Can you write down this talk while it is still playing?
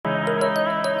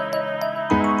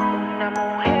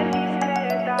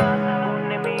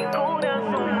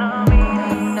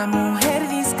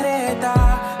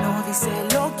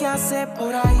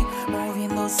por ahí,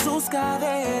 moviendo sus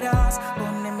caderas,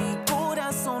 pone mi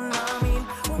corazón a mil.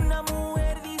 Una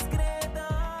mujer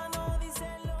discreta, no dice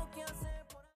lo que hace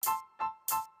por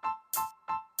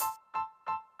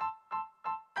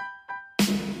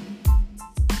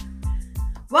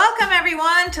Welcome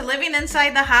everyone to Living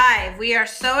Inside the Hive. We are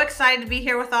so excited to be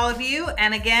here with all of you.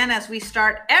 And again, as we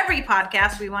start every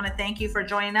podcast, we want to thank you for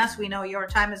joining us. We know your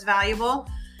time is valuable.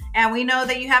 And we know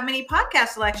that you have many podcast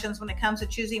selections when it comes to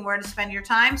choosing where to spend your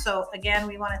time. So again,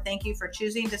 we want to thank you for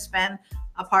choosing to spend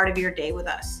a part of your day with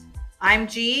us. I'm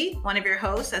G, one of your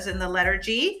hosts, as in the letter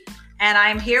G. And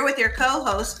I'm here with your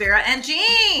co-hosts, Vera and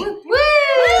Jean. Woo!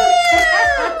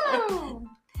 Woo!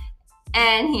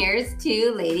 And here's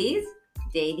two ladies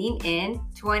dating in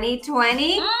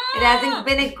 2020. It hasn't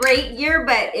been a great year,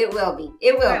 but it will be.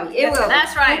 It will be.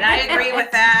 That's right. I agree with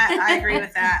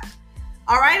that.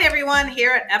 All right, everyone,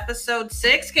 here at episode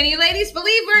 6. Can you ladies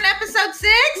believe we're in episode 6?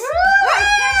 Woo!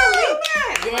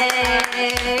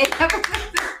 Yay!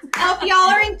 Hope y'all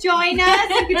are enjoying us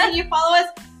and continue to follow us.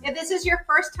 If this is your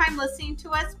first time listening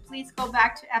to us, please go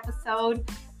back to episode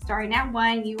starting at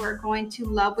 1. You are going to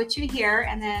love what you hear,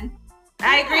 and then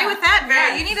I agree with that, Vera.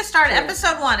 Yes. You need to start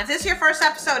episode 1. If this is your first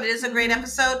episode, it is a great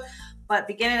episode. But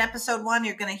beginning episode 1,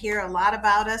 you're going to hear a lot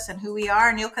about us and who we are.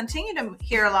 And you'll continue to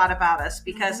hear a lot about us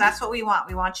because that's what we want.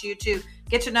 We want you to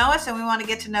get to know us and we want to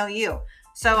get to know you.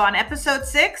 So on episode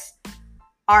 6,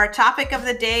 our topic of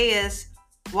the day is,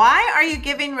 why are you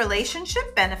giving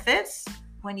relationship benefits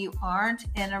when you aren't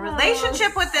in a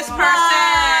relationship with this person?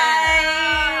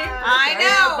 I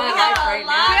know. We have a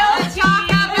lot to talk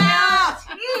about.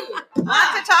 A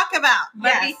lot to talk about.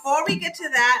 But before we get to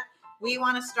that, we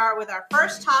want to start with our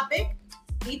first topic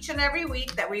each and every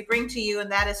week that we bring to you,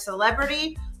 and that is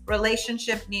celebrity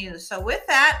relationship news. So with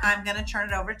that, I'm going to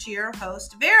turn it over to your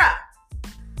host, Vera.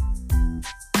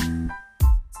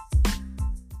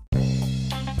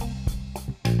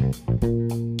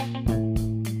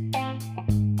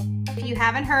 if you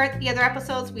haven't heard the other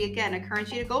episodes, we again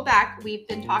encourage you to go back. We've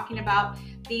been talking about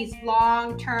these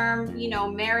long-term,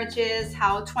 marriages,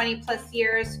 how 20 plus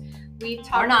years. We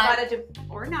talked we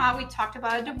talked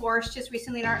about a divorce just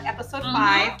recently in our episode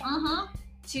 5.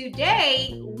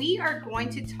 Today, we are going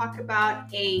to talk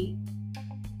about a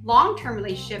long-term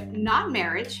relationship, not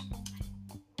marriage.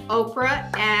 Oprah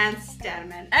and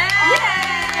Stedman.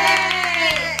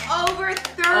 Hey! Over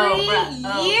 30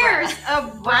 years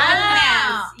of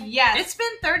romance. Yes. It's been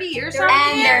 30 years And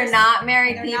already. they're not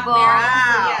married, They're people. not married.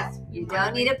 Wow. Yes. You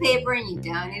don't need a paper and you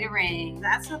don't need a ring.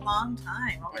 That's a long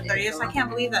time. Over It 30 is years. a I long can't time.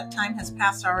 believe that time has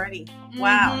passed already.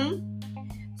 Wow.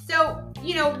 So,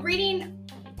 reading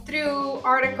through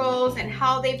articles and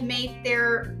how they've made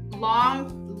their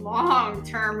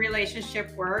long-term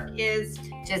relationship work is,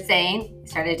 Just saying,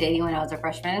 started dating when I was a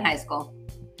freshman in high school.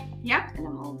 yeah. And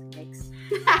I'm old. Thanks.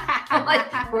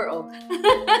 I'm We're old.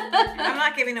 I'm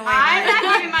not giving away not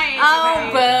my giving my age Oh,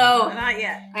 away. boo. Not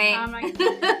yet. Wait. Oh my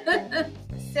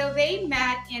So they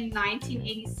met in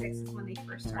 1986 is when they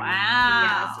first started. Wow.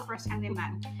 Yeah, that's the first time they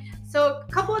met. So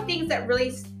a couple of things that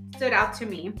really stood out to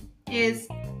me is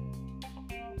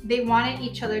they wanted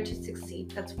each other to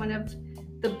succeed. That's one of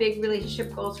the big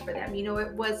relationship goals for them.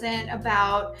 It wasn't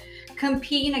about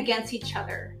competing against each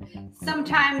other.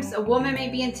 Sometimes a woman may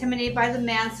be intimidated by the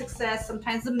man's success.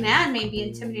 Sometimes the man may be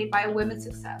intimidated by a woman's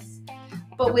success.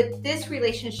 But with this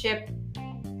relationship,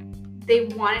 they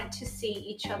wanted to see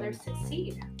each other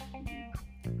succeed.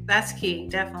 That's key,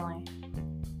 definitely.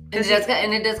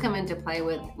 And it does come into play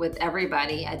with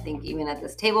everybody, I think, even at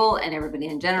this table and everybody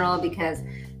in general, because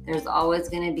there's always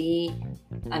going to be,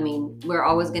 we're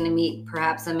always going to meet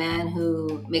perhaps a man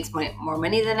who makes more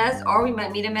money than us, or we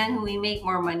might meet a man who we make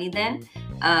more money than,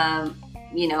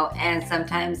 and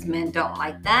sometimes men don't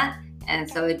like that. And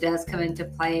so it does come into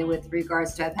play with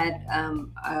regards to, I've had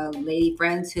lady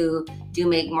friends who do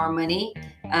make more money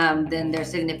than their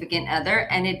significant other.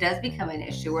 And it does become an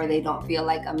issue where they don't feel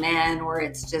like a man, or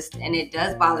it's just, and it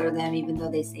does bother them, even though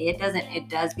they say it doesn't, it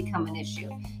does become an issue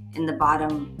in the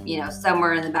bottom,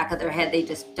 somewhere in the back of their head, they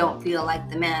just don't feel like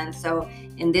the man. So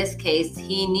in this case,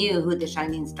 he knew who the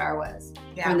shining star was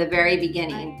from the very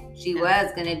beginning. She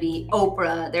was going to be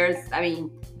Oprah.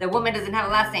 The woman doesn't have a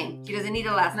last name. She doesn't need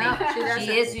a last name.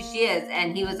 She is who she is.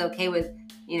 And he was okay with,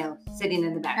 sitting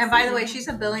in the back. And by the way, she's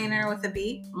a billionaire with a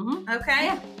B. Mm-hmm. Okay?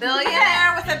 Yeah.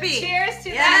 Billionaire with a B. Cheers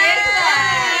to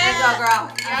that. There you go, girl.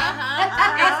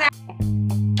 Exactly.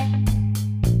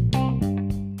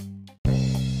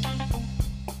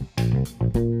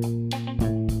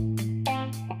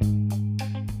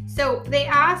 So they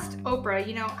asked Oprah,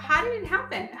 how did it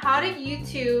happen? How did you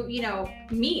two,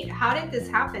 meet? How did this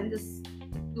happen? This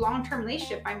long-term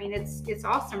relationship. I mean, it's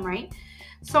awesome, right?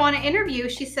 So on an interview,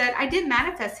 she said, I did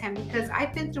manifest him because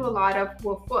I've been through a lot of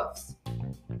woofs.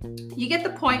 You get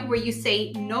the point where you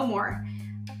say no more.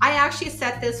 I actually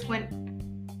said this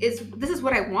this is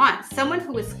what I want. Someone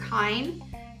who is kind,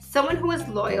 someone who is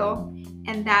loyal,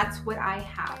 and that's what I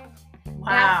have. Wow.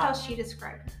 That's how she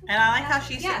described it. And I like how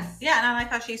she said, Yes. yeah, and I like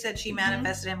how she said she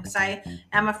manifested him, because I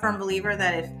am a firm believer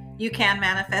that if you can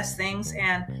manifest things,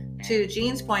 and to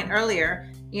Jean's point earlier,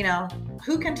 you know,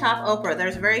 who can top Oprah?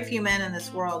 There's very few men in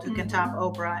this world who can top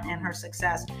Oprah and her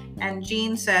success. And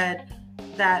Jean said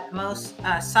that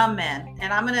some men,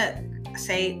 and I'm going to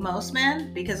say most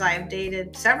men, because I've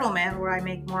dated several men where I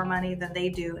make more money than they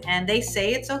do, and they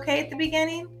say it's okay at the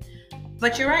beginning.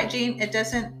 But you're right, Jean, it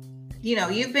doesn't, you know,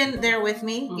 you've been there with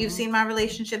me. Mm-hmm. You've seen my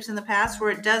relationships in the past where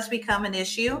it does become an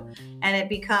issue, and it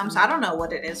becomes, I don't know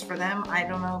what it is for them. I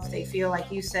don't know if they feel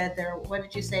like you said what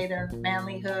did you say, their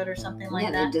manlyhood or something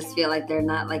like that? They just feel like they're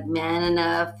not like man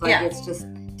enough. Like it's just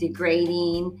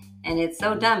degrading. And it's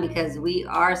so dumb because we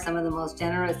are some of the most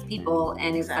generous people.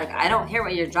 And it's like, I don't care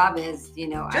what your job is. You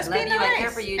know, Just I love be you. nice I care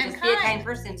for you. and Just be a kind. kind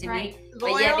person to Right. me.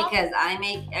 Loyal. But yeah, because I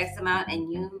make X amount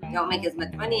and you don't make as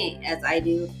much money as I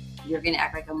do, you're going to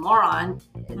act like a moron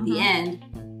at the end.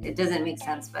 It doesn't make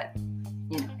sense, but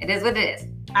you know, it is what it is.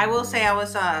 I will say I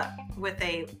was with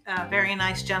a very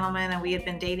nice gentleman, and we had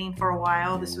been dating for a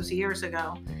while. This was years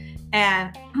ago.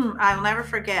 And I'll never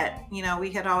forget, you know,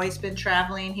 we had always been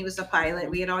traveling. He was a pilot.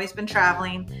 We had always been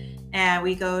traveling, and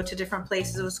we go to different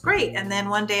places. It was great. And then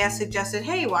one day I suggested,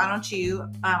 hey, why don't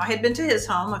you, I had been to his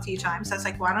home a few times. I was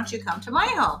like, why don't you come to my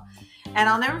home? And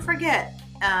I'll never forget,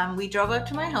 we drove up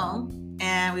to my home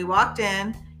and we walked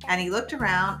in, and he looked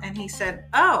around and he said,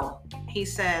 wow,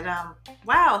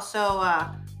 so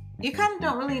you kind of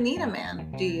don't really need a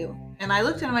man, do you? And I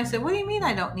looked at him, I said, what do you mean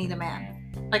I don't need a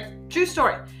man? Like, true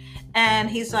story. And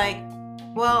he's like,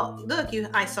 well, look,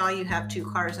 I saw you have 2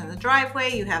 cars in the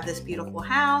driveway. You have this beautiful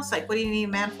house. Like, what do you need a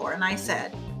man for? And I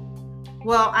said,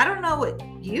 well, I don't know what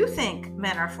you think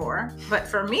men are for, but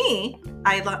for me,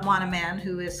 I want a man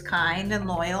who is kind and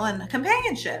loyal and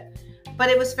companionship. But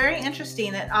it was very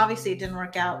interesting. It obviously didn't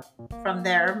work out from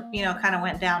there, you know, kind of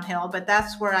went downhill. But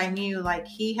that's where I knew, like,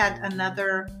 he had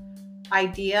another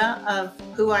idea of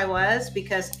who I was,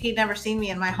 because he'd never seen me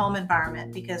in my home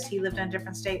environment, because he lived in a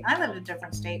different state. I lived in a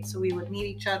different state. So we would meet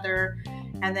each other.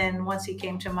 And then once he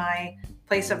came to my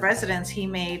place of residence, he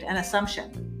made an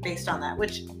assumption based on that,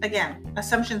 which, again,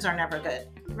 assumptions are never good.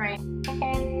 Right.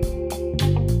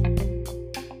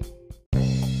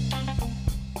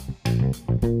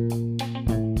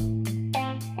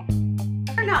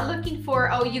 We're not looking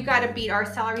for, oh, you got to beat our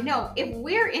salary. No, if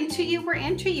we're into you, we're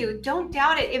into you. Don't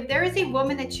doubt it. If there is a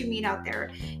woman that you meet out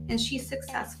there and she's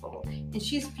successful and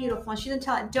she's beautiful and she's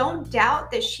intelligent, don't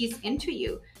doubt that she's into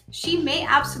you. She may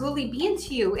absolutely be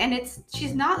into you, and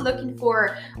she's not looking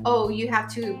for, oh, you have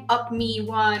to up me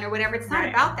one or whatever. It's not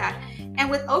about that. And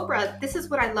with Oprah, this is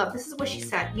what I love. This is what she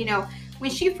said. You know, when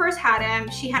she first had him,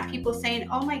 she had people saying,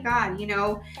 oh my God,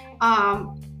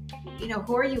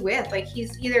 who are you with? Like, he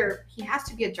has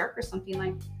to be a jerk or something,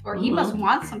 like, or he must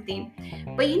want something.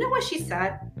 But you know what she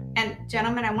said? And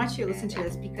gentlemen, I want you to listen to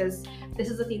this, because this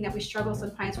is the thing that we struggle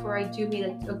sometimes, where I do meet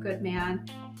a good man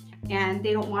and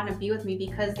they don't want to be with me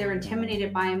because they're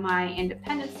intimidated by my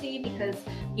independency, because,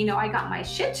 you know, I got my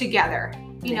shit together,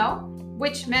 you know,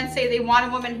 which men say they want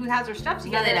a woman who has her stuff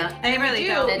together. No, they don't. They really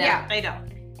don't. They don't. Yeah, they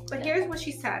don't. But here's what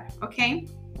she said, okay?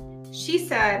 She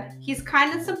said, he's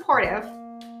kind and supportive.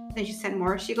 Then she said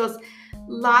more. She goes,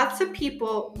 lots of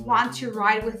people want to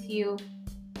ride with you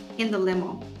in the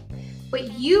limo,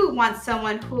 but you want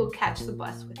someone who will catch the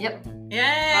bus with you. Yep.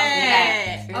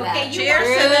 Yay! Okay, you Cheers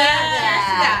want to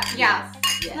that. Cheers to that. Yeah.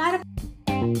 Yes. Not a-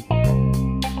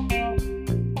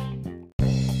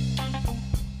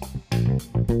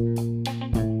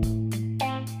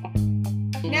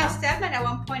 Now, Stedman, at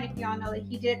one point, if y'all know, that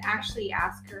he did actually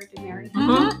ask her to marry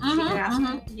him. She did ask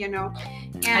her, you know.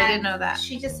 And I didn't know that.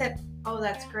 She just said, oh,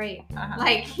 that's great. Uh-huh.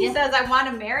 Like, he says, I want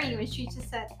to marry you. And she just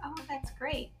said, oh, that's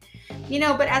great. You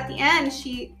know, but at the end,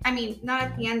 not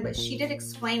at the end, but she did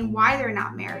explain why they're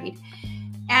not married.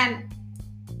 And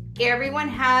everyone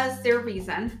has their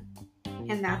reason.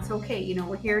 And that's okay. You know,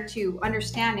 we're here to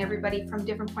understand everybody from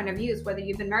different point of views, whether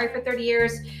you've been married for 30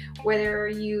 years, whether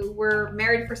you were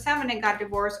married for 7 and got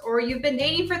divorced, or you've been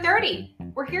dating for 30.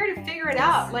 We're here to figure it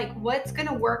out. Like, what's going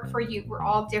to work for you? We're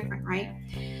all different, right?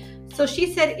 So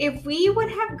she said, if we would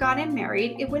have gotten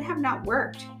married, it would have not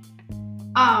worked.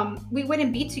 We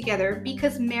wouldn't be together,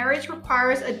 because marriage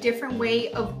requires a different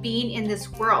way of being in this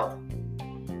world.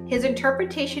 his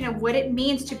interpretation of what it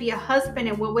means to be a husband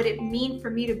and what would it mean for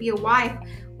me to be a wife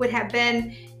would have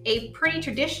been a pretty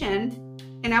tradition,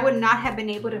 and I would not have been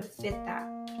able to fit that.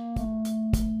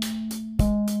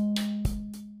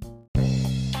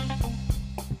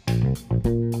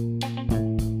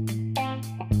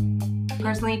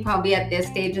 Personally, probably at this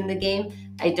stage in the game,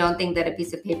 I don't think that a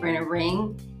piece of paper and a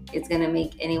ring is going to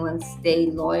make anyone stay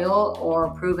loyal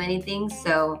or prove anything.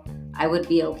 So I would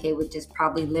be okay with just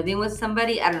probably living with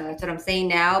somebody. I don't know. That's what I'm saying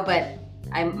now, but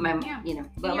but You're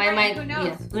my right. mind, Who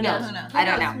knows? who knows? Who knows? I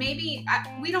don't know. Maybe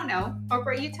we don't know.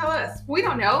 Oprah, you tell us. We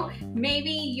don't know.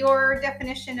 Maybe your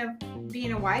definition of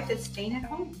being a wife is staying at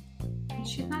home. And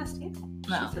she's not a stay-at-home.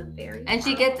 No. She's a very And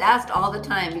she gets asked all the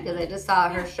time because I just saw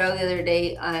her show the other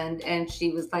day, and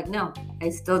she was like, "No, I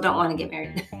still don't want to get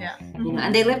married." Yeah. You know,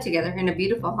 and they live together in a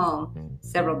beautiful home,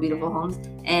 several beautiful homes,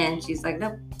 and she's like,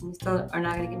 "No, we still are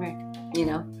not going to get married." You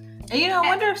know. And I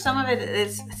wonder if some of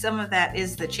that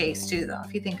is the chase too, though.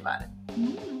 If you think about it,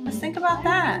 let's think about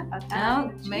that.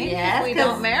 Oh, Maybe yes, if we 'cause-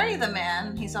 don't marry the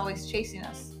man, he's always chasing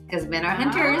us. Because men are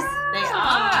hunters. They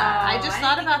are. I just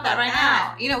thought about that right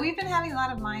that. now. We've been having a lot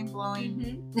of mind-blowing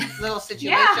Mm-hmm. little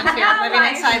situations here, living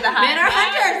right. inside the house. Men are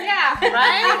hunters. Yeah.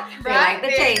 Right? They like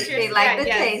the chase. They like the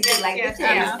chase. They like the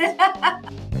chase.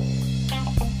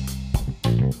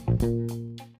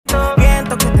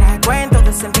 Viento que trae cuentos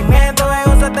de sentimientos, de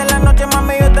gózate la noche,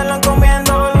 mami, yo te lo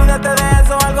encomiendo. Olvídate de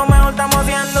eso, algo mejor estamos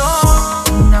haciendo.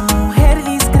 Una mujer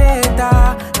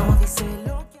discreta, no dice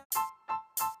lo que...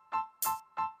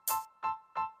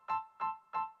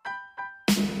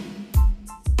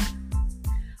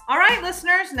 All right,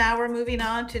 listeners, now we're moving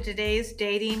on to today's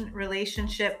dating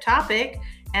relationship topic.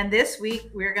 And this week,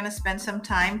 we're going to spend some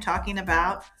time talking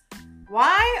about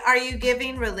why are you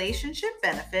giving relationship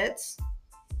benefits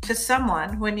to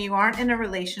someone when you aren't in a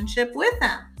relationship with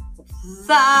them?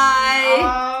 Sigh.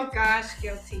 Oh gosh,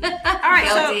 guilty. All right,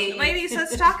 Guilty. so ladies,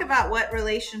 let's talk about what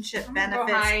relationship I'm gonna go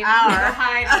benefits hide. I'm gonna are.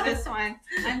 hide on this one.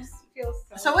 I feel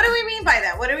So what do we mean by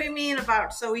that? What do we mean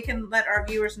about, so we can let our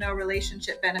viewers know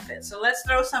relationship benefits? So let's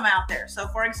throw some out there. So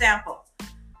for example,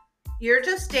 you're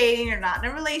just dating, you're not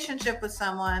in a relationship with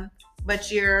someone,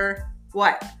 but you're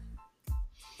what?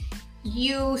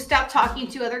 You stop talking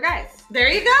to other guys. There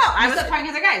you go. You stop talking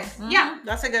to other guys. Mhm, Yeah.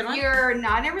 that's a good one. You're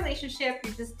not in a relationship.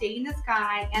 You're just dating this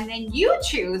guy, and then you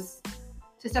choose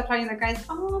to stop talking to other guys.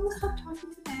 Oh, I'm gonna stop talking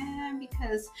to them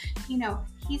because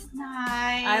he's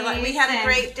nice. We had a and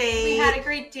great date. We had a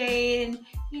great date, and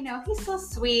he's so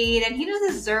sweet, and he doesn't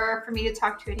deserve for me to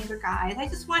talk to any other guys. I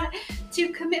just want to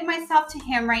commit myself to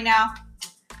him right now.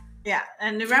 Yeah,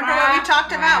 and remember what we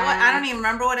talked about? I don't even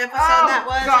remember what episode that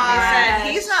was. gosh. We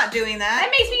said he's not doing that.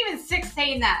 That makes me even sick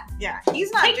saying that. Yeah,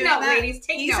 he's not Take doing note, that. ladies.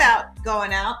 Take He's note. out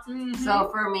going out. Mhm. So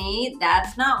for me,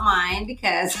 that's not mine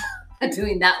because I'm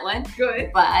doing that one. Good.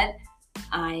 But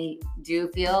I do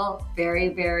feel very,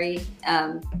 very,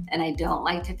 and I don't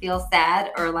like to feel sad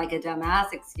or like a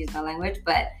dumbass, excuse my language,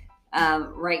 but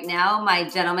right now, my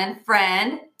gentleman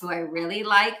friend, who I really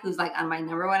like, who's like on my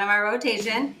number one on my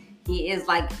rotation, he is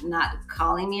like not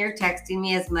calling me or texting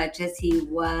me as much as he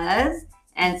was.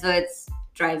 And so it's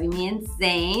driving me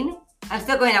insane. I'm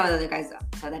still going out with other guys though,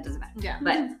 so that doesn't matter. Yeah.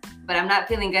 But I'm not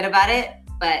feeling good about it.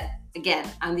 But again,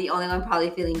 I'm the only one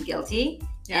probably feeling guilty.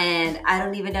 Yeah. And I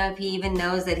don't even know if he even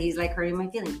knows that he's like hurting my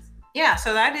feelings. Yeah,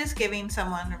 so that is giving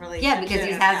someone a relationship. Yeah, because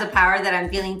he has the power that I'm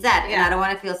feeling sad. And Yeah. I don't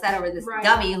want to feel sad over this Right.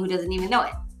 dummy who doesn't even know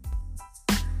it.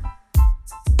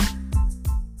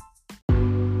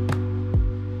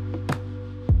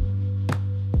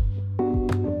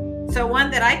 So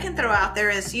one that I can throw out there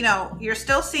is, you're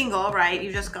still single, right?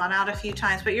 You've just gone out a few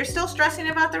times, but you're still stressing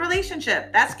about the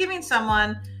relationship. That's giving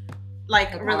someone like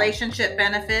Okay. relationship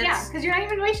benefits. Yeah, because you're not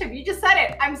even in a relationship. You just said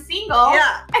it. I'm single.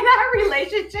 Yeah. And I have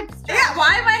relationship stress. Yeah,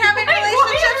 why am I having Why relationship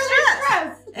are you stress?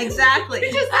 stressed? Exactly.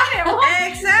 You just said it.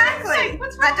 What? Exactly.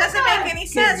 What's That wrong doesn't with make that? any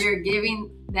Because sense. you're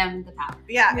giving them the power.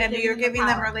 Yeah, You're and giving you're them giving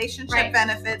them power. relationship Right.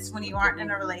 benefits when you aren't in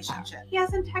a relationship. He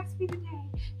hasn't texted me today.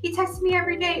 He texts me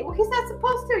every day. Well, he's not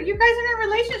supposed to. You guys are in a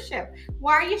relationship.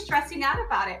 Why are you stressing out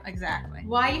about it? Exactly.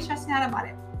 Why are you stressing out about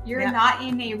it? You're Yeah. not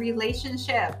in a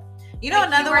relationship. You know Like,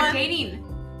 another you are one.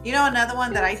 dating. You know another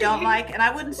one that I don't Seriously. like, and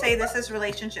I wouldn't say this is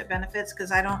relationship benefits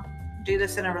because I don't do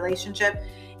this in a relationship,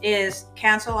 is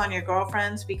cancel on your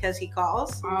girlfriends because he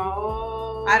calls.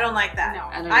 Oh. I don't like that.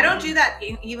 No. I don't do that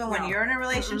even when No. you're in a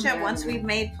relationship. Mm-mm. Once we've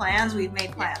made plans, we've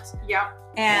made plans. Yep.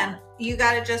 And you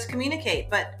got to just communicate.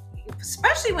 But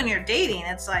especially when you're dating,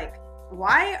 it's like,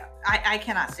 why? I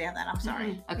cannot stand that. I'm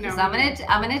sorry. Okay, No, so I'm me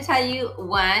gonna tell you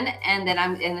one, and then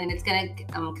it's gonna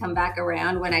come back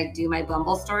around when I do my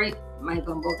Bumble story, my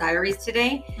Bumble diaries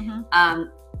today. Mhm.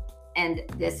 And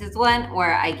this is one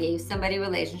where I gave somebody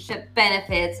relationship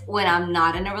benefits when I'm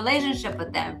not in a relationship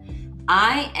with them.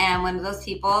 I am one of those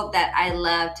people that I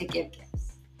love to give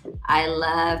gifts. I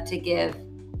love to give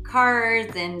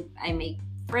cards, and I make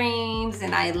frames,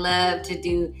 and I love to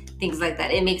do things like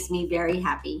that. It makes me very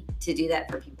happy to do that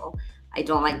for people. I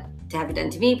don't like to have it done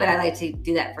to me, but I like to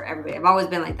do that for everybody. I've always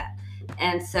been like that.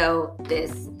 And so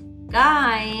this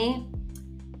guy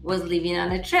was leaving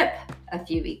on a trip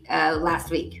last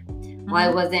week. Well,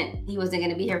 he wasn't going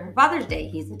to be here for Father's Day.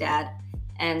 He's a dad.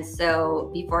 And so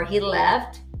before he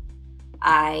left,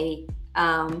 I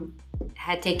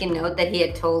had taken note that he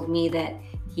had told me that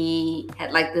he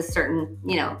had like this certain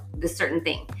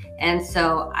thing. And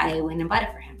so I went and bought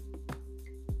it for him.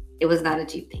 It was not a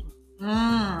cheap thing.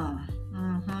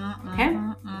 Okay.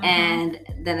 And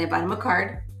then I bought him a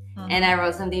card, and I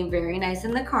wrote something very nice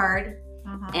in the card,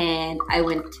 and I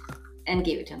went and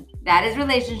gave it to him. That is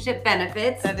relationship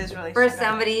benefits. That is relationship for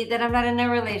somebody that I'm not in a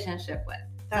relationship with.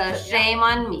 So shame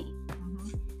on me.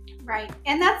 Right.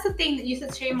 And that's the thing that you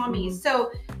said, shame on me.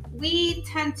 So we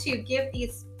tend to give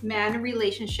these men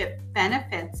relationship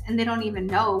benefits, and they don't even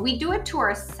know. We do it to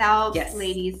ourselves,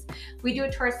 ladies. We do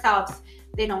it to ourselves.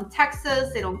 They don't text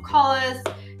us. They don't call us.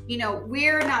 You know,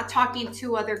 we're not talking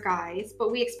to other guys,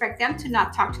 but we expect them to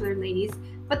not talk to their ladies.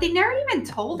 But they never even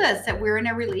told us that we're in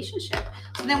a relationship.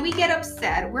 So then we get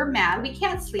upset. We're mad. We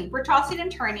can't sleep. We're tossing and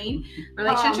turning.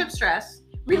 Relationship stress.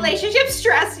 Relationship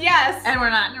stress, yes. And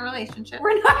we're not in a relationship.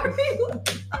 We're not. What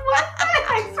the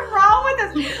heck's wrong with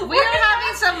us? We are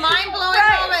having some mind-blowing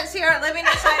moments here at Living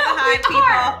Inside the Hive,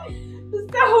 people.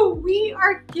 So we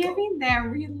are giving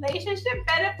them relationship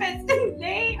benefits, and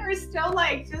they are still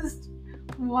like, just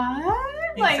what?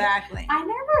 Exactly. Like, I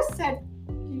never said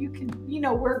you can,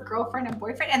 we're girlfriend and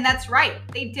boyfriend, and that's right.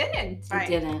 They didn't. They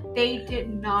didn't. They did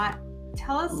not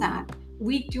tell us that.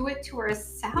 We do it to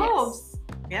ourselves.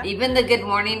 Yep. Even the good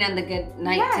morning and the good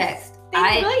night text. They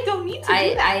really don't need to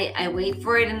do that. I wait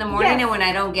for it in the morning, and when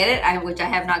I don't get it, which I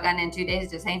have not gotten in 2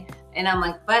 days, just saying, and I'm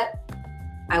like, but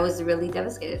I was really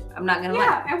devastated. I'm not gonna lie.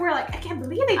 Yeah, and we're like, I can't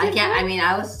believe they did that. I mean,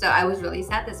 I was really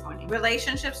sad this morning.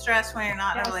 Relationship stress when you're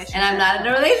not in a relationship. And I'm not in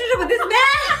a relationship with this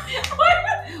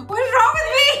man. What is wrong with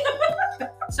me?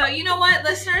 So you know what,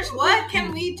 listeners? What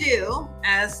can we do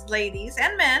as ladies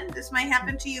and men? This might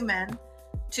happen to you men,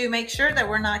 to make sure that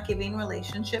we're not giving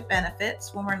relationship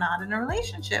benefits when we're not in a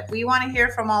relationship. We want to hear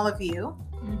from all of you.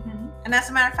 And as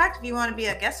a matter of fact, if you want to be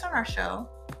a guest on our show,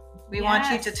 we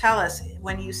want you to tell us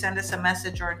when you send us a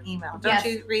message or an email. Don't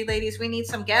you agree, ladies? We need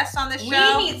some guests on this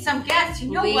show. We need some guests.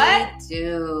 You know what? We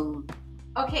do.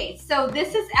 Okay, so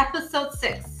this is episode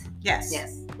 6.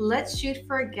 Yes. Let's shoot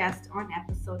for a guest on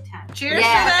episode 10. Cheers to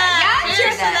that. Yeah,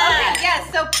 cheers to that. Okay,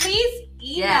 yes. So please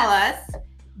email us,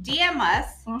 DM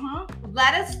us,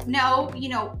 let us know,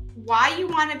 why you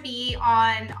want to be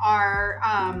on our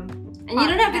and you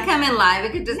don't have to come in live.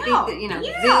 It could just be,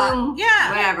 Zoom,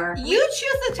 whatever. You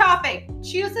choose the topic.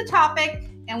 Choose the topic,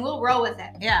 and we'll roll with it.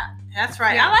 Yeah, that's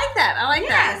right. I like that.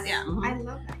 That. Yeah. I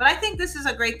love that. But I think this is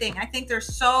a great thing. I think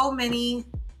there's so many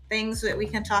things that we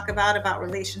can talk about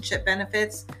relationship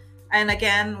benefits. And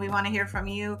again, we want to hear from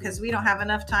you because we don't have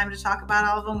enough time to talk about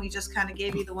all of them. We just kind of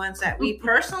gave you the ones that we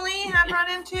personally have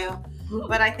run into.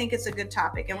 But I think it's a good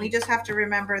topic. And we just have to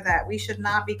remember that we should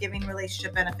not be giving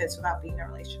relationship benefits without being in a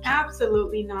relationship.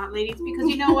 Absolutely not, ladies. Because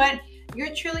you know what?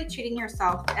 You're truly cheating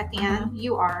yourself at the end.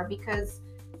 You are, because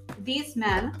these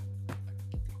men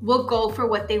will go for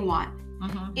what they want.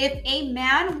 If a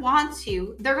man wants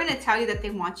you, they're going to tell you that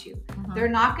they want you. They're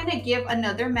not going to give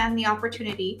another man the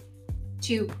opportunity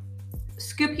to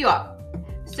scoop you up.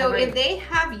 So if they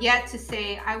have yet to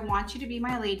say, I want you to be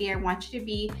my lady, I want you to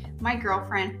be my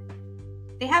girlfriend,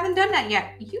 they haven't done that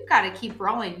yet. You got to keep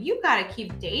rolling. You got to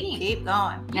keep dating. Keep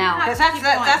going. Now, because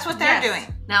that's what they're doing.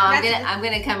 Now I'm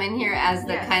gonna come in here as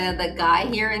the kind of the guy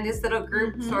here in this little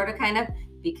group, sort of, kind of,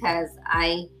 because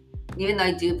even though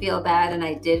I do feel bad, and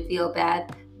I did feel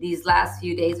bad these last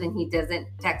few days when he doesn't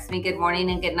text me good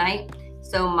morning and good night.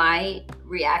 So my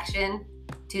reaction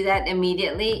to that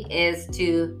immediately is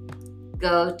to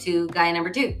go to guy number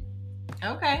 2.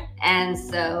 Okay. And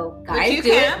so guys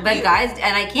do it, but guys,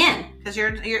 and I can. Because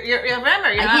you're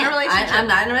remember, you're not in a relationship. I'm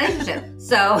not in a relationship.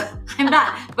 So I'm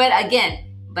not. But again,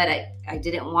 I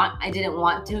didn't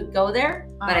want to go there,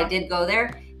 but I did go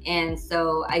there. And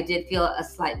so I did feel a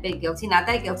slight bit guilty. Not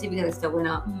that guilty, because I still went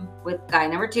out with guy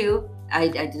number 2. I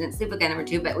didn't sleep with guy number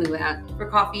 2, but we went out for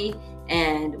coffee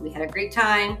and we had a great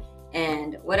time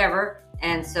and whatever.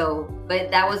 And so,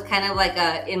 but that was kind of like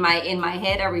in my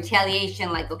head, a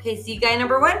retaliation, like, okay, see guy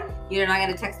number one, you're not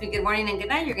going to text me good morning and good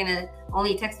night. You're going to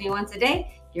only text me once a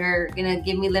day. You're going to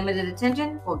give me limited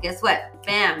attention. Well, guess what?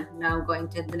 Bam. Now I'm going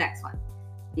to the next one.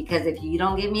 Because if you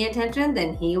don't give me attention,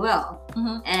 then he will.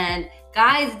 Mm-hmm. And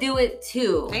guys do it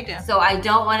too. They do. So I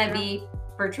don't want to be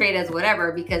portrayed as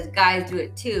whatever, because guys do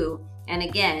it too. And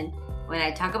again, when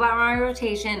I talk about my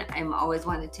rotation, I'm always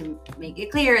wanted to make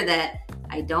it clear that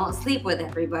I don't sleep with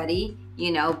everybody,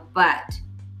 but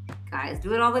guys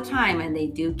do it all the time, and they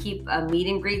do keep meet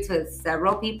and greets with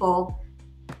several people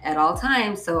at all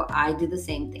times. So I do the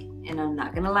same thing, and I'm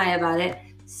not going to lie about it.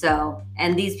 So,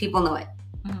 and these people know it.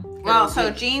 Mm-hmm. Well, so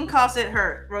Jean calls it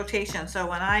her rotation. So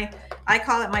when I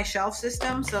call it my shelf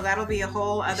system. So that'll be a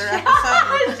whole other episode.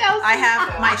 I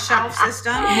have my shelf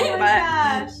system,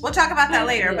 but we'll talk about that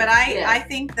later. But I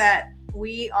think that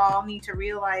we all need to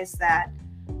realize that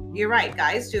you're right.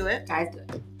 Guys do it.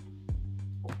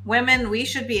 Women, we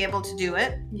should be able to do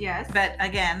it. Yes. But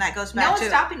again, that goes back to... No one's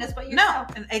stopping us but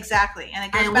yourself. No, exactly. And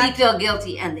it goes and back we feel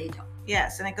guilty and they don't.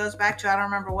 Yes, and it goes back to, I don't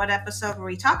remember what episode where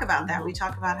we talk about that. We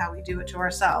talk about how we do it to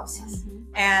ourselves.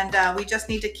 Mm-hmm. And we just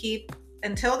need to keep,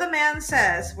 until the man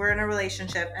says we're in a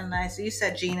relationship, and as you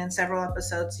said, Jean, in several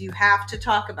episodes, you have to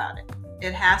talk about it.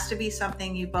 It has to be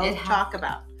something you both talk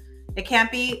about. It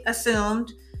can't be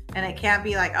assumed, and it can't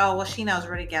be like, oh, well, she knows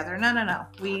we're together. No.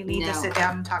 We need to sit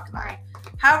down and talk about it.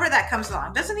 However that comes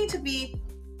along. It doesn't need to be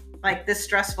like this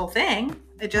stressful thing.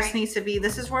 It just needs to be,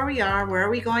 this is where we are. Where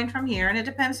are we going from here? And it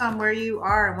depends on where you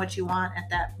are and what you want at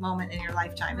that moment in your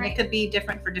lifetime. And it could be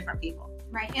different for different people.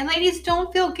 Right. And ladies,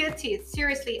 don't feel guilty.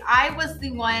 Seriously, I was the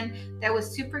one that was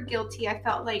super guilty. I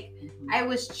felt like I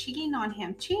was cheating on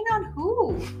him. Cheating on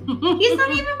who? He's not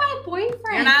even my boyfriend.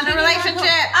 You're not in a relationship.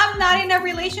 I'm not in a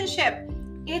relationship.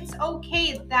 It's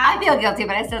okay. I feel guilty,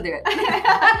 but I still do it.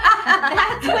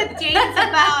 That's what dating's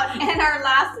about.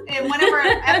 In one of our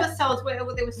episodes where it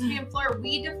was me and Fleur,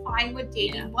 we defined what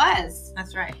dating was.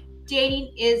 That's right.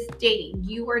 Dating is dating.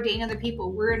 You are dating other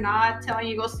people. We're not telling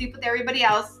you to go sleep with everybody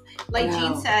else. Like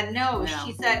Jean said, no.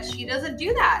 She said she doesn't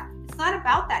do that. It's not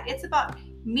about that. It's about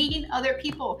meeting other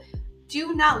people.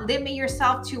 Do not limit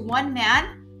yourself to one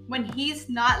man when he's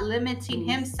not limiting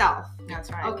himself.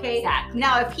 That's right. Okay. Exactly.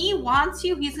 Now, if he wants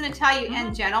you, he's going to tell you,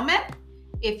 and gentlemen,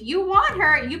 if you want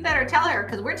her, you better tell her,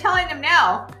 because we're telling him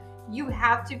now, you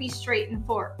have to be straight and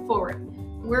forward.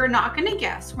 We're not going to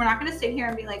guess. We're not going to sit here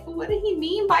and be like, well, what did he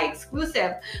mean by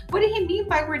exclusive? What did he mean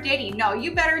by we're dating? No,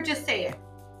 you better just say it.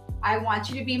 I want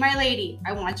you to be my lady.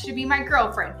 I want you to be my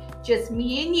girlfriend. Just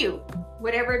me and you,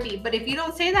 whatever it be. But if you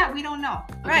don't say that, we don't know.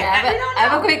 Okay, right. I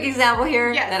have a quick example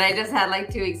here that I just had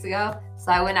like 2 weeks ago.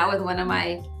 So I went out with one of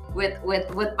my, with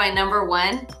my number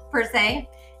one per se.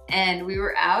 And we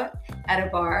were out at a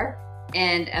bar,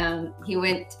 and he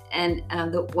went and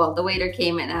the waiter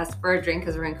came and asked for a drink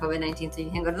because we're in COVID-19, so you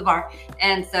can't go to the bar.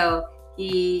 And so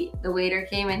the waiter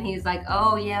came and he's like,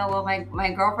 oh yeah, well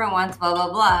my girlfriend wants blah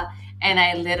blah blah. And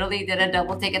I literally did a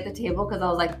double take at the table because I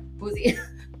was like,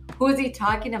 who's he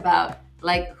talking about?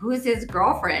 Like, who's his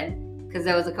girlfriend? Because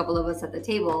there was a couple of us at the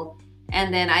table.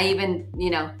 And then I even,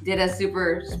 did a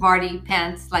super smarty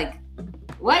pants, like,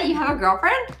 what, you have a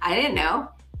girlfriend? I didn't know.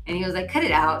 And he was like, cut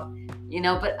it out,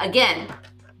 but again,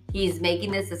 he's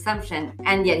making this assumption,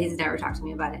 and yet he's never talked to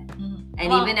me about it. Mm-hmm.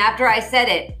 And even after I said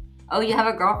it, oh, you have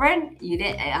a girlfriend? You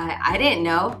didn't, I didn't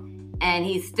know. And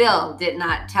he still did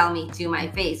not tell me to my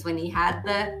face when he had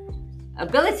the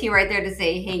ability right there to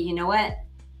say, hey, you know what?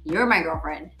 You're my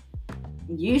girlfriend.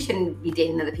 You shouldn't be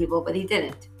dating other people, but he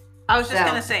didn't. I was just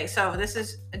going to say, so this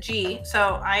is G.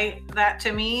 So that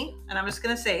to me, and I'm just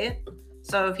going to say it.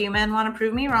 So if you men want to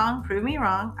prove me wrong, prove me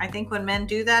wrong. I think when men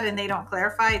do that and they don't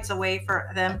clarify, it's a way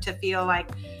for them to feel like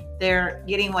they're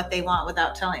getting what they want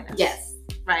without telling us. Yes.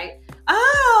 Right?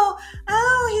 Oh,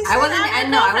 he said I wasn't.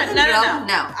 No.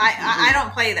 I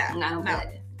don't play that. No.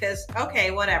 Because, okay,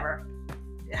 whatever.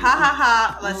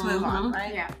 Ha. Let's move on,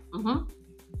 right? Yeah. Mm-hmm.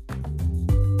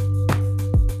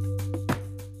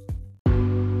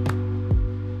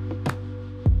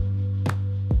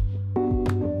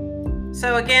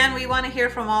 So again, we want to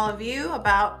hear from all of you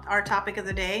about our topic of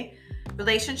the day.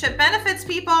 Relationship benefits,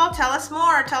 people. Tell us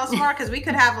more, because we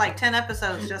could have like 10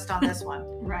 episodes just on this one.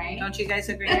 Right. Don't you guys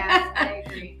agree? Yes, I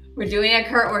agree. We're doing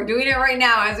it right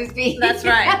now as we speak. That's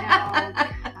right.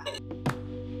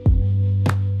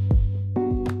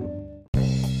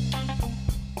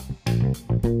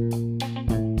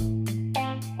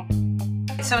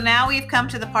 So now we've come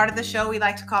to the part of the show we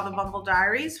like to call the Bumble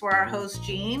Diaries, where our host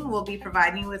Jean will be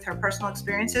providing you with her personal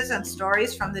experiences and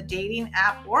stories from the dating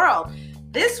app world.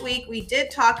 this week we did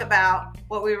talk about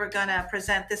what we were going to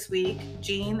present this week,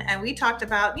 Jean, and we talked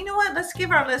about, you know what, let's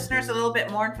give our listeners a little bit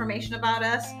more information about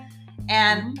us.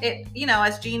 And it, you know,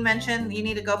 as Jean mentioned, you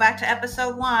need to go back to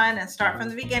episode 1 and start from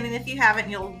the beginning. If you haven't,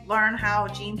 you'll learn how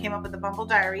Jean came up with the Bumble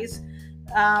Diaries.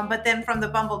 But then from the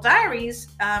Bumble Diaries,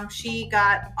 she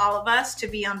got all of us to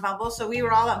be on Bumble. So we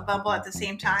were all on Bumble at the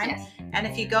same time. Yes. And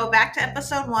if you go back to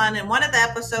episode 1, and one of the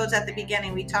episodes at the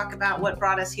beginning, we talk about what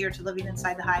brought us here to Living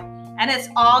Inside the Hive. And it's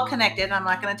all connected. I'm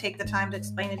not going to take the time to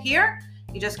explain it here.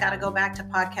 You just got to go back to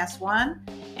podcast 1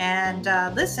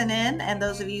 and listen in. And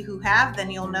those of you who have, then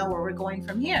you'll know where we're going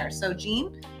from here. So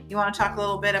Jean, you want to talk a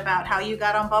little bit about how you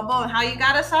got on Bumble and how you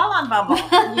got us all on Bumble?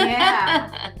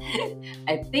 Yeah.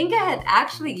 I think I had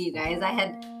actually, you guys,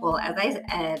 well, as I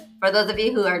said, for those of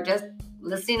you who are just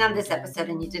listening on this episode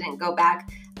and you didn't go back,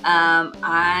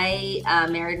 I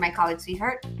married my college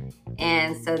sweetheart.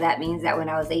 And so that means that when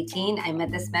I was 18, I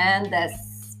met this man the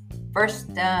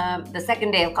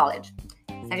second day of college.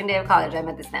 Second day of college, I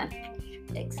met this man.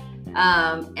 Thanks.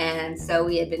 And so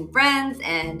we had been friends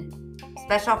and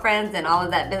special friends and all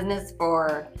of that business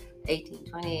for 18,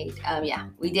 28.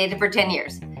 We dated for 10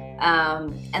 years.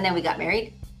 And then we got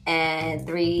married, and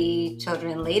 3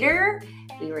 children later,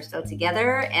 we were still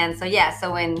together. And so,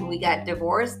 so when we got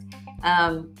divorced,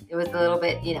 it was a little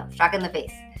bit, shock in the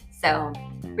face. So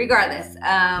regardless,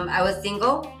 I was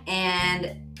single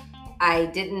and I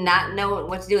did not know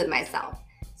what to do with myself.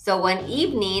 So one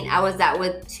evening I was out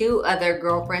with 2 other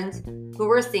girlfriends who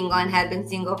were single and had been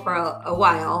single for a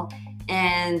while.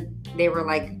 And they were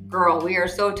like, girl, we are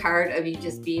so tired of you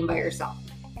just being by yourself.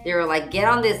 They were like, get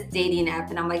on this dating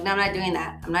app. And I'm like, no, I'm not doing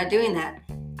that. I'm not doing that.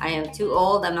 I am too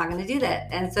old. I'm not going to do that.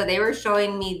 And so they were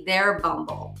showing me their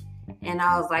Bumble. And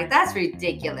I was like, that's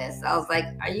ridiculous. I was like,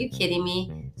 are you kidding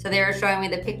me? So they were showing me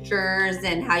the pictures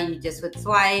and how you just would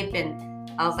swipe. And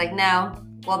I was like, no.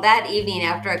 Well, that evening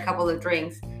after a couple of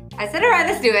drinks, I said, all right,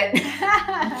 let's do it.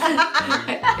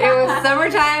 It was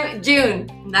summertime, June.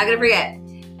 I'm not going to forget.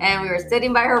 And we were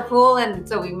sitting by her pool, and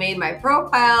so we made my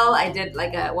profile. I did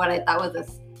like what I thought was a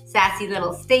sassy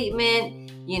little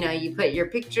statement. You put your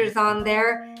pictures on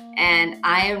there, and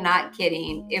I am not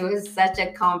kidding. It was such a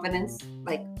self-confidence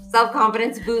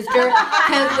booster,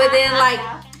 because within like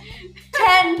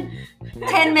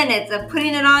 10 minutes of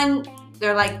putting it on,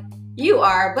 they're like, you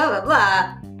are blah, blah,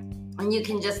 blah. And you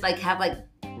can just have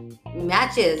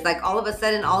matches. Like all of a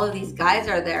sudden, all of these guys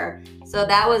are there. So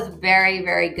that was very,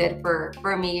 very good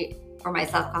for me, for my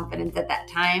self-confidence at that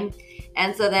time.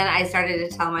 And so then I started to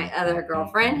tell my other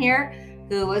girlfriend here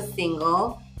who was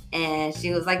single, and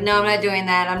she was like, no, I'm not doing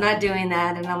that. I'm not doing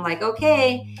that. And I'm like,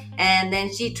 okay. And then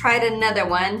she tried another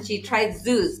one. She tried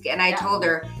Zoosk, and I told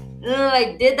her,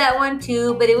 I did that one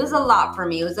too, but it was a lot for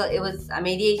me. I'm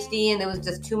ADHD, and there was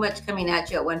just too much coming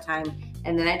at you at one time.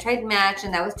 And then I tried Match,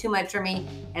 and that was too much for me.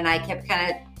 And I kept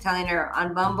kind of telling her,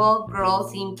 on Bumble,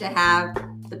 girls seem to have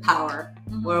the power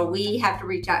where we have to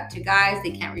reach out to guys.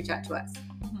 They can't reach out to us.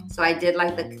 So I did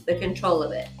like the control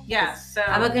of it. Yes. So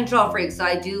I'm a control freak, so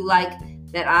I do like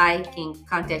that I can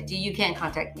contact you. You can't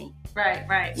contact me.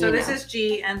 Right. So this is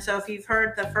G. And so if you've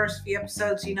heard the first few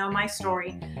episodes, you know my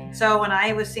story. So when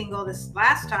I was single this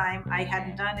last time, I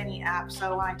hadn't done any apps.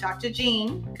 So when I talked to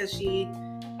Jean, because she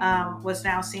was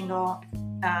now single.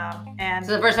 And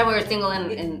so the first time we were single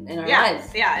in our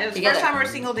lives. Yeah, it was together. The first time we were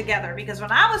single together, because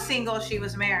when I was single, she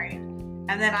was married.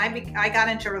 And then I got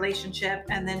into a relationship,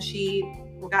 and then she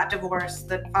got divorced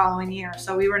the following year.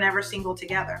 So we were never single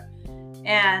together.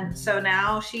 And so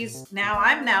now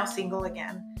I'm now single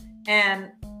again.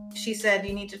 And she said,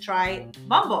 you need to try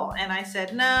Bumble. And I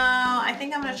said, no, I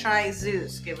think I'm going to try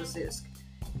Zoosk. It was Zoosk.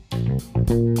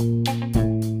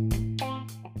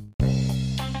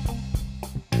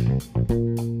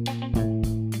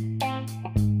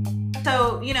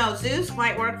 So, Zoosk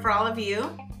might work for all of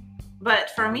you, but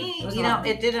for me,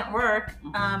 it didn't work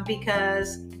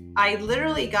because I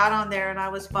literally got on there and I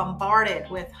was bombarded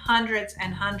with hundreds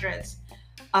and hundreds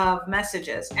of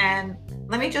messages. And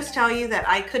let me just tell you that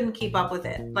I couldn't keep up with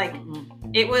it.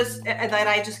 It was that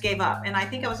I just gave up. And I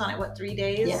think I was on it, 3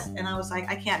 days? Yeah. And I was like,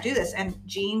 I can't do this. And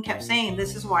Jean kept saying,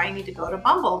 this is why I need to go to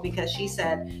Bumble, because she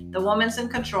said, the woman's in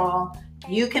control.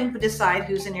 You can decide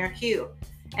who's in your queue.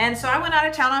 And so I went out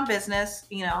of town on business.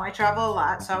 I travel a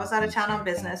lot. So I was out of town on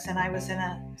business, and I was in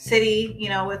a city,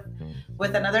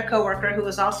 with another coworker who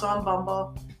was also on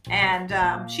Bumble.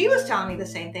 And she was telling me the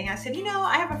same thing. I said,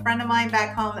 I have a friend of mine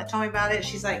back home that told me about it.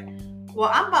 She's like, well,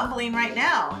 I'm bumbling right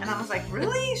now. And I was like,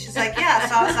 really? She's like, yeah.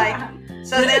 So I was like,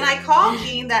 So then I called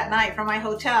Jean that night from my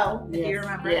hotel, if you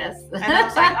remember. Yes. And I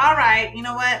was like, all right, you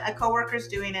know what? A coworker's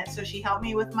doing it. So she helped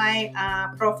me with my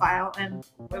profile. And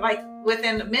like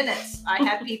within minutes, I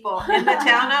had people in the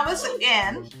town I was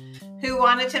in who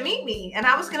wanted to meet me. And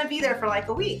I was going to be there for like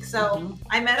a week. So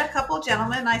I met a couple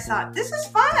gentlemen and I thought, this is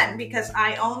fun because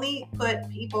I only put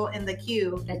people in the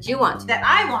queue That you want. that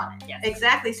I wanted. Yes.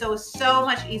 Exactly. So it was so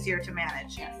much easier to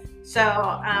manage. Yes.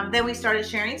 So then we started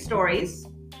sharing stories,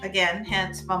 again,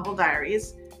 hence Bumble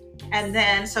Diaries. And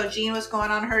then, so Jean was going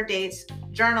on her dates,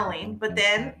 journaling, but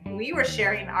then we were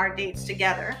sharing our dates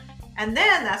together. And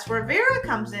then that's where Vera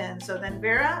comes in. So then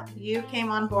Vera, you came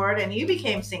on board and you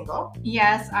became single.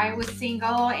 Yes, I was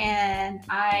single and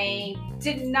I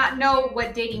did not know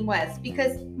what dating was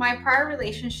because my prior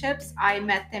relationships, I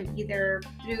met them either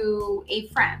through a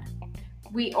friend.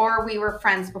 We were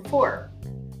friends before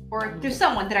or through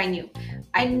someone that I knew.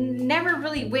 I never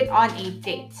really went on a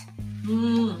date.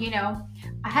 You know,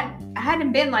 I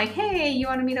hadn't been like, hey, you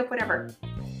want to meet up, whatever.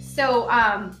 So,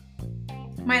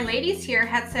 my ladies here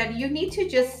had said, you need to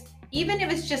just, even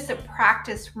if it's just a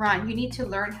practice run, you need to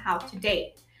learn how to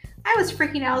date. I was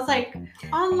freaking out. I was like,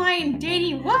 online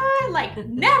dating, what? Like,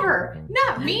 never.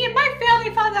 Not me. And my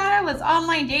family found out I was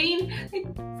online dating. They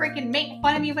freaking make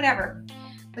fun of me, whatever.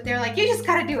 But they're like, you just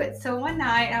got to do it. So one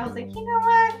night I was like, you know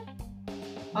what?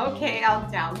 Okay, I'll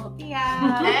download the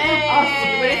app. Hey. I'll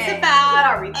see what it's about.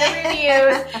 I'll read the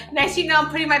reviews. Next thing you know, I'm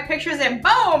putting my pictures in.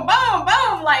 Boom, boom,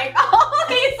 boom. Like all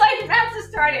these like matches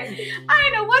started. I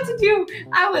didn't know what to do.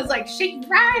 I was like shaking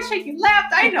right, shaking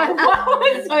left. I didn't know what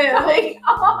was going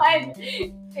on.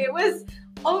 It was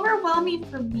overwhelming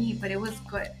for me, but it was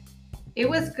good. It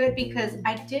was good because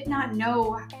I did not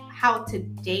know how to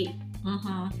date.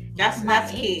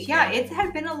 That's key. Yeah, it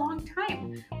had been a long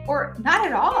time, or not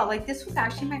at all. Like this was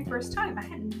actually my first time.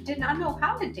 I did not know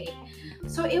how to date,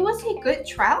 so it was a good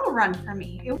trial run for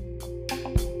me.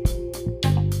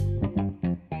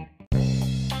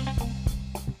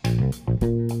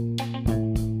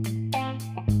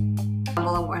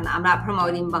 I'm not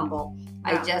promoting Bumble.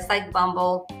 I just like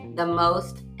Bumble the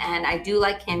most, and I do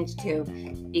like Hinge too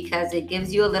because it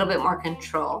gives you a little bit more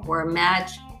control. Where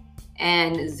Match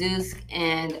and Zoosk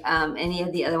and any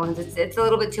of the other ones, it's a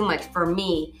little bit too much for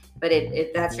me. But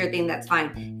if that's your thing, that's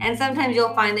fine. And sometimes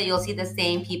you'll find that you'll see the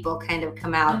same people kind of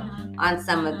come out on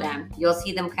some of them. You'll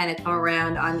see them kind of come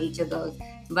around on each of those.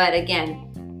 But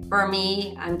again, for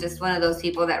me, I'm just one of those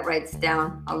people that writes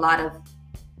down a lot of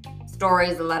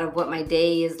stories, a lot of what my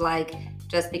day is like,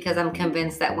 just because I'm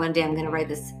convinced that one day I'm going to write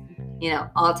this,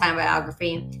 all-time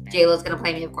biography. J-Lo's going to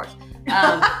play me, of course.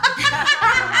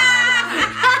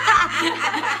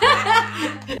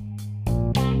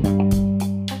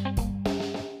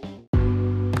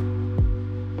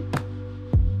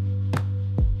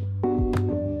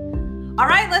 All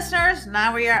right, listeners,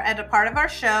 now we are at a part of our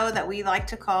show that we like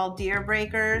to call deal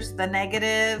breakers, the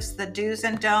negatives, the do's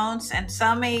and don'ts, and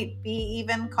some may be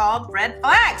even called red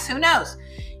flags. Who knows?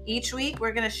 Each week,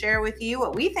 we're going to share with you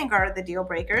what we think are the deal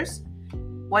breakers.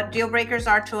 What deal breakers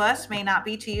are to us may not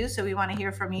be to you, so we want to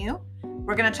hear from you.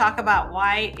 We're going to talk about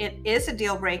why it is a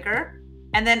deal breaker,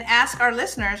 and then ask our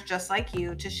listeners, just like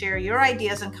you, to share your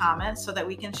ideas and comments so that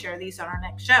we can share these on our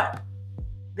next show.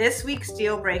 This week's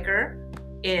deal breaker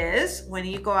is when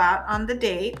you go out on the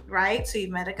date, right? So you've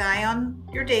met a guy on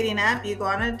your dating app, you go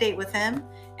on a date with him,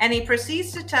 and he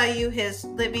proceeds to tell you his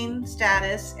living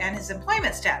status and his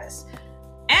employment status.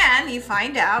 And you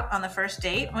find out on the first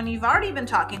date, when you've already been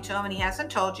talking to him and he hasn't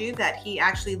told you, that he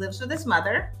actually lives with his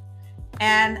mother.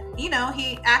 And,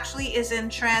 he actually is in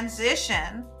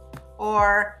transition,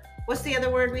 or what's the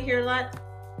other word we hear a lot?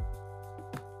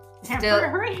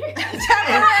 Temporary.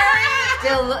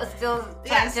 Still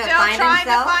trying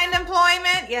to find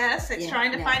employment. Yes, it's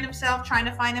trying to find himself, trying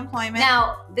to find employment.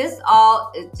 Now, this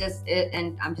all is just it,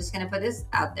 and I'm just going to put this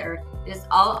out there. This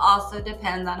all also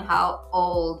depends on how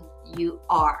old you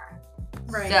are.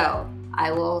 Right. So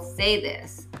I will say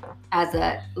this as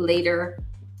a later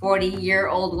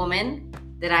 40-year-old woman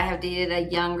that I have dated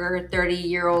a younger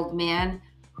 30-year-old man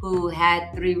who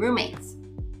had 3 roommates.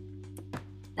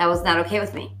 That was not okay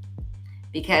with me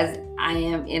because I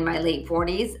am in my late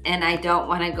 40s and I don't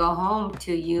want to go home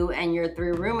to you and your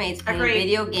 3 roommates playing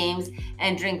video games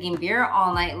and drinking beer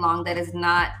all night long. That is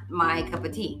not my cup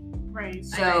of tea. Right.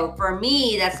 So for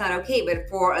me, that's not okay. But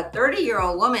for a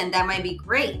 30-year-old woman, that might be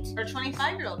great. Or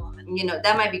 25-year-old woman.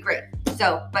 That might be great.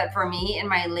 So, but for me in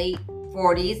my late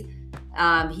 40s,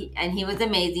 he was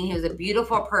amazing. He was a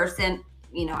beautiful person.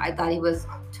 I thought he was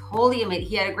totally amazing.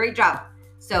 He had a great job.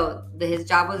 So his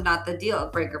job was not the deal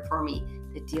breaker for me.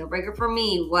 The deal breaker for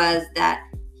me was that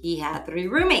he had 3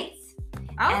 roommates.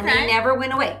 And they never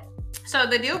went away. So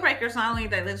the deal breaker is not only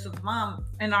that lives with mom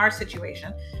in our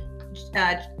situation.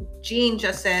 Jean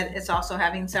just said it's also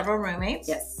having several roommates.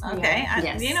 Yes. Okay.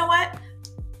 Yes. You know what?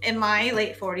 In my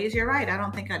late 40s, you're right. I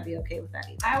don't think I'd be okay with that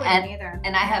either. I wouldn't either.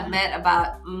 And I have met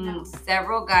about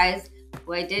several guys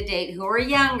who I did date who were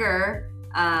younger,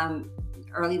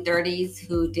 early 30s,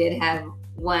 who did have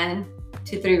 1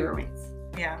 to 3 roommates.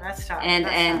 Yeah, that's tough.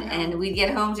 And we'd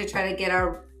get home to try to get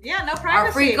our no privacy.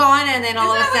 Our freak on, and then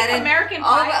all of a sudden, American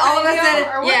all of a sudden,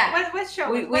 what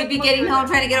show? We'd be getting home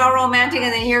trying to get all romantic,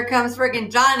 and then here comes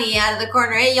freaking Johnny out of the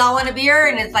corner. Hey, y'all want a beer?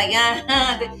 And it's like,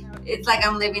 it's like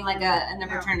I'm living like in a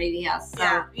fraternity house. So,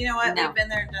 yeah, you know what? We've been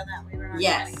there and done that. We were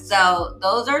yes. So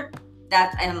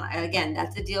that's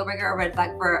a deal breaker, a red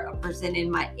flag for a person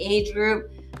in my age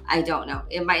group. I don't know.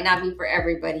 It might not be for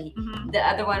everybody. Mm-hmm. The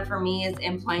other one for me is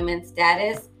employment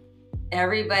status.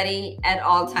 Everybody at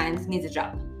all times needs a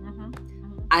job.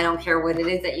 I don't care what it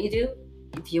is that you do.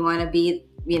 If you want to be,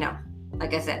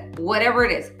 like I said, whatever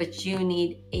it is, but you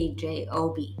need a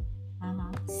job.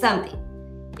 Something.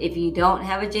 If you don't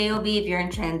have a job, if you're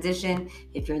in transition,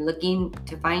 if you're looking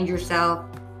to find yourself,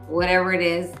 whatever it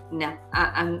is, no,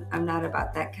 I'm not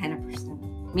about that kind of person.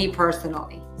 Me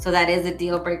personally. So that is a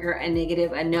deal breaker, a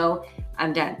negative, a no.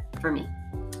 I'm done for me.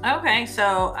 Okay,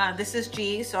 so this is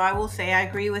G. So I will say I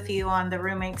agree with you on the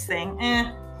roommates thing.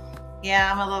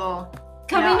 Yeah, I'm a little...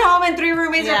 Coming home and 3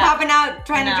 roommates are popping out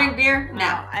trying to drink beer?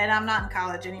 No. And I'm not in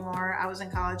college anymore. I was in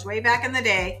college way back in the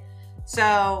day.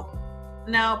 So,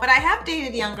 no. But I have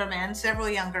dated younger men, several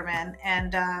younger men.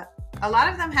 And a lot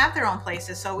of them have their own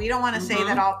places. So we don't want to say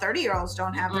that all 30-year-olds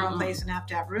don't have their own place and have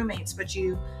to have roommates. But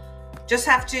you just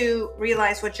have to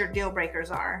realize what your deal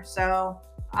breakers are. So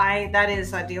that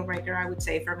is a deal breaker, I would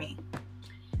say, for me.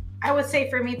 I would say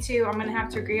for me too, I'm going to have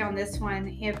to agree on this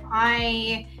one. If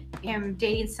I am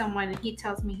dating someone and he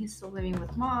tells me he's still living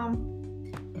with mom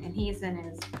and he's in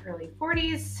his early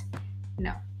 40s,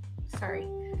 no, sorry.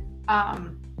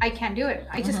 I can't do it.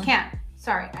 I just can't.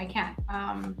 Sorry, I can't.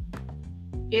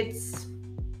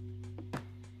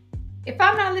 If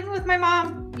I'm not living with my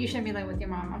mom, you shouldn't be living with your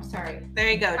mom. I'm sorry. There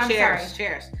you go. Cheers.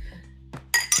 Cheers.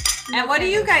 And what do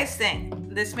you guys think?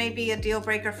 This may be a deal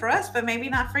breaker for us, but maybe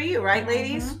not for you, right,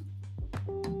 ladies?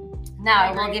 Now,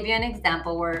 I will give you an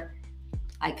example where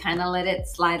I kind of let it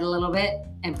slide a little bit,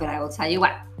 but I will tell you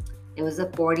what. It was a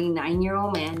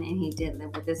 49-year-old man, and he did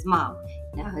live with his mom.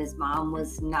 Now, his mom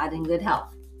was not in good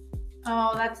health.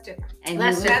 Oh, that's different. And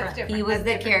that's different. He was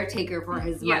the caretaker for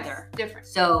his mother. Yes, different.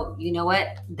 So, you know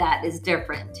what? That is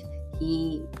different.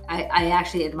 I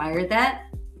actually admired that.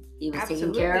 He was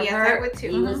taking care of her. I would too.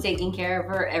 He was taking care of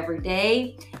her every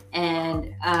day.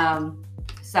 And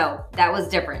so that was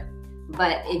different.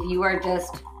 But if you are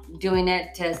just doing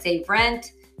it to save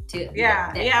rent,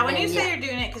 when you say you're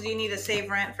doing it because you need to save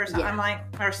rent for something, I'm like,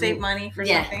 or save money for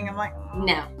something, I'm like,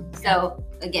 no. So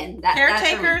again,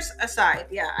 caretakers aside,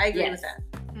 I agree with that.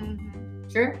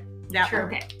 Sure. Yeah. Sure.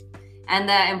 Okay. And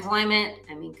the employment,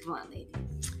 I mean, come on, ladies.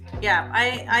 Yeah,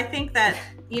 I think that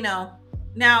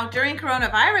now during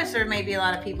coronavirus there may be a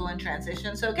lot of people in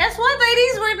transition. So guess what,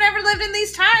 ladies? We've never lived in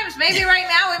these times. Maybe right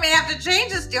now we may have to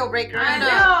change this deal breaker. I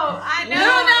know. Who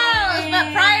knows?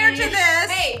 But prior to this,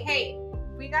 hey.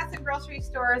 We got some grocery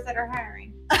stores that are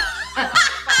hiring. I'm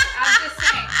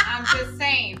just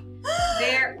saying.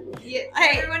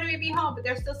 Everyone may be home, but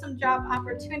there's still some job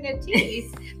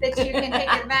opportunities that you can take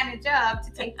advantage of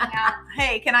to take out.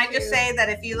 Hey, can I just say that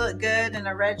if you look good in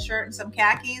a red shirt and some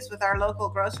khakis with our local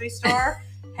grocery store,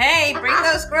 hey, bring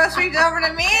those groceries over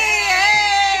to me.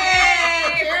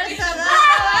 Hey! Cheers to that.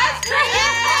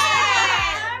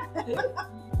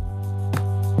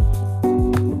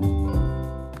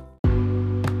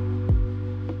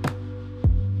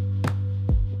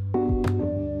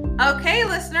 Okay,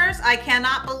 listeners, I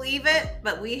cannot believe it,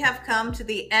 but we have come to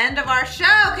the end of our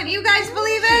show. Can you guys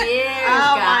believe it? Cheers,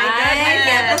 my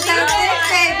goodness. Episode 6,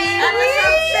 baby.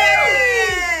 Episode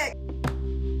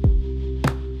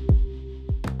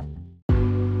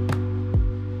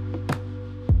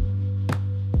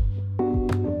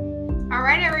 6. All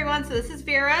right, everyone. So this is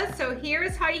Vera. So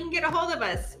here's how you can get a hold of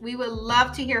us. We would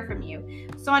love to hear from you.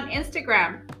 So on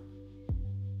Instagram,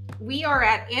 we are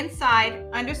at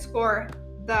inside_the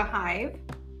Hive.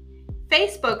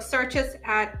 Facebook, search us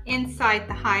at Inside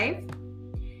the Hive,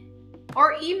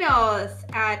 or email us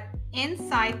at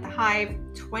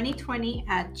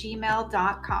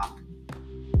insidethehive2020@gmail.com.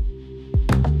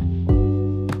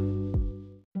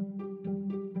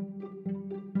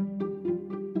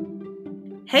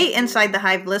 Hey, Inside the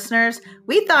Hive listeners,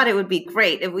 we thought it would be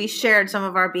great if we shared some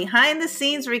of our behind the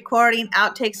scenes recording,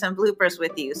 outtakes, and bloopers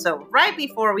with you. So right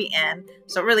before we end,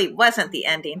 so it really wasn't the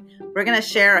ending, we're going to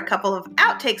share a couple of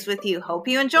outtakes with you. Hope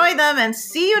you enjoy them and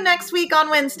see you next week on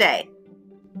Wednesday.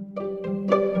 What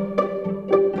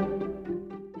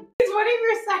if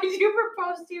your side dude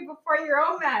proposed to you before your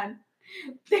own man?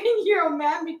 Then your own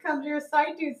man becomes your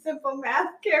side dude. Simple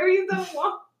math carries the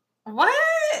one. What?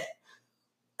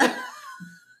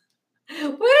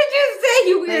 What did you say,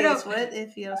 you weirdo? Ladies, what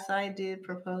if your side dude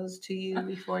proposed to you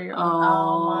before your own?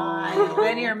 Oh my!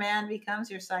 Then your man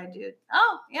becomes your side dude.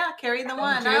 Oh yeah, carry the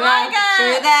one. True I that, like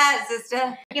it. true that,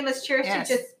 sister. Okay, let's cheers Yes.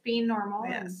 to just being normal.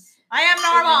 Yes, I am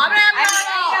normal. I'm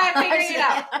normal. I figured it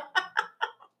out.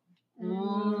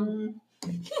 Mm.